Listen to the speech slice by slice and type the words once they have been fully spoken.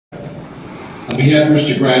On behalf of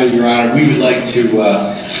Mr. Greiner, Your Honor, we would like to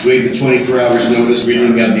waive the 24 hours notice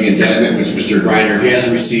reading of the indictment which Mr. Greiner has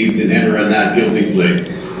received and enter a not guilty plea.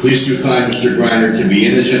 Please do find Mr. Greiner to be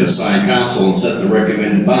indigent, assign counsel, and set the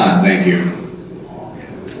recommended bond. Thank you.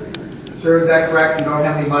 Sir, is that correct? You don't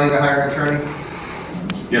have any money to hire an attorney?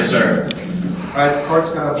 Yes, sir. All right, the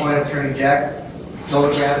court's going to appoint Attorney Jack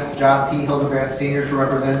Hildebrand, John P. Hildebrand Sr. to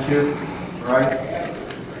represent you. All right?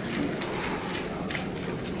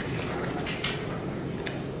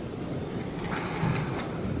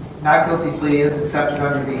 Not guilty plea is accepted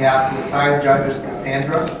on your behalf of the assigned judges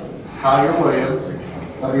Cassandra Collier Williams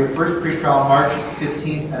of your first pretrial March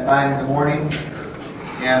 15th at 9 in the morning,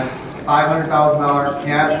 and $500,000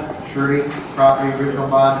 cash, surety, property, original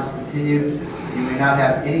bond is continued. You may not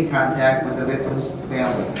have any contact with the victim's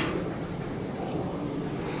family.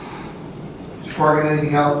 Mr. Corrigan,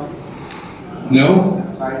 anything else? No.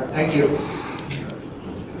 All right, thank you.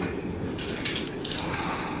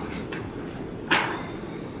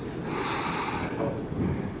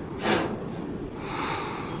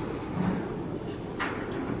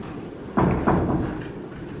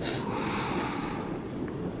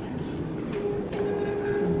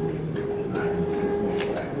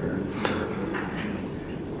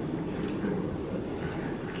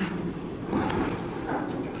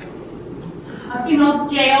 Female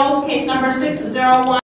jails, case number 601.